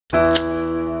You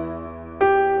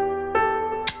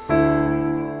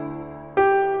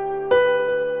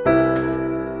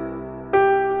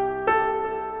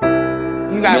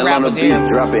got rappers here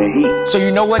dropping heat. So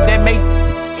you know what that make?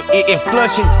 It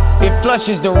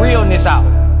flushes the realness out.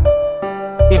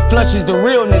 It flushes the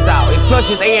realness out. It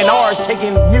flushes A&Rs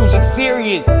taking music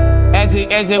serious as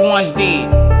it once did.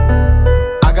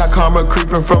 I got karma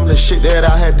creeping from the shit that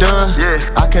I had done.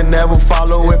 I can never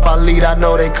follow, if I lead, I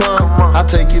know they come. I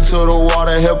take you to the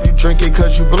water, help you drink it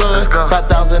cause you blood.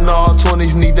 5,000 all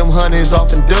 20s, need them hundreds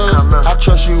off and done. I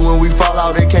trust you when we fall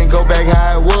out, it can't go back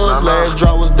how it was. Last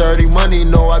draw was dirty money,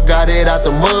 know I got it out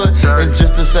the mud. And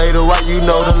just to say the right, you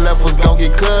know the left was gon'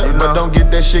 get cut. But don't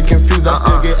get that shit confused, I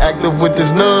still get active with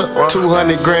this nut.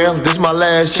 200 grams, this my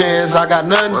last chance, I got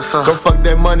nothing. Go fuck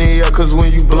that money up, cause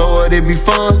when you blow it, it be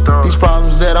fun. These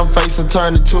problems that I'm facing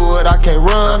turn into it, I can't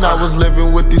run. I was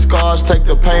living with these scars, take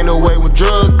the pain away with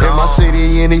drugs. In my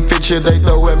city, any picture they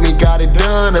throw at me, got it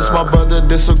done. That's my brother,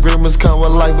 disagreements come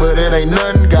with life, but it ain't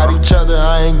nothing. Got each other,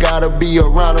 I ain't gotta be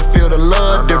around to feel the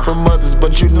love. Different mothers,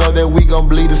 but you know that we gon'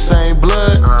 bleed the same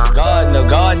blood.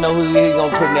 God know who he gon'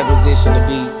 put in that position to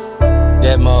be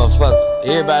that motherfucker.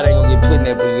 Everybody ain't gonna get put in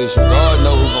that position. God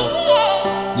know who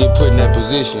gon' get put in that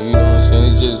position, you know what I'm saying?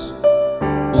 It's just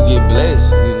who get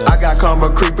blessed, you know. I got karma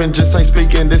creeping, just ain't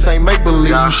speaking, this ain't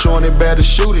make-believe. You showing it, better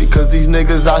shoot it, cause these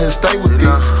niggas out here stay with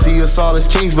these. See us all as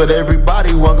kings, but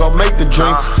everybody won't gon' make the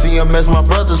dream. See him as my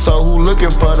brother, so who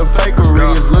looking for the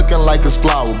fakery? It's looking like it's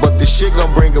flour, but this shit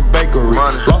gon' bring a bakery.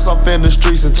 Lost off in the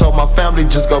streets and told my family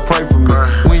just go pray for me.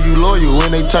 When you loyal,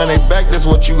 when they turn their back, that's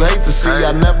what you hate to see.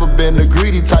 I never been the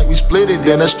greedy type, we split it,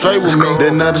 then that's straight with me.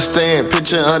 Didn't understand,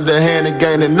 pitching underhand and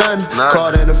gaining nothing.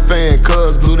 Caught in the fan,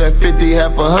 cuz blew that 50,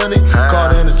 half 100.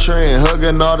 Caught in the trend,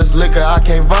 hugging all this liquor, I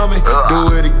can't vomit.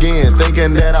 Do it again,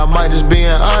 thinking that I might just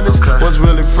being honest. What's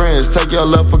really friends? Take your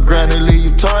love for granted, leave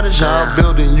you tarnished. How I'm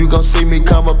building, you gon' see me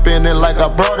come up in it like I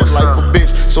brought it, like a bitch.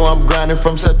 So I'm grinding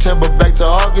from September back to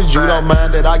August. You don't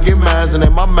mind that I get mines, and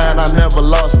in my mind I never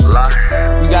lost it.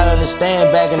 You gotta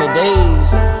understand, back in the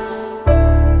days,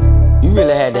 you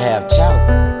really had to have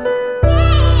talent.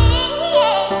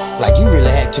 Like you really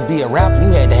had to be a rapper,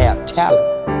 you had to have talent.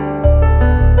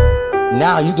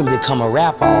 Now you can become a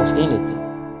rapper off anything.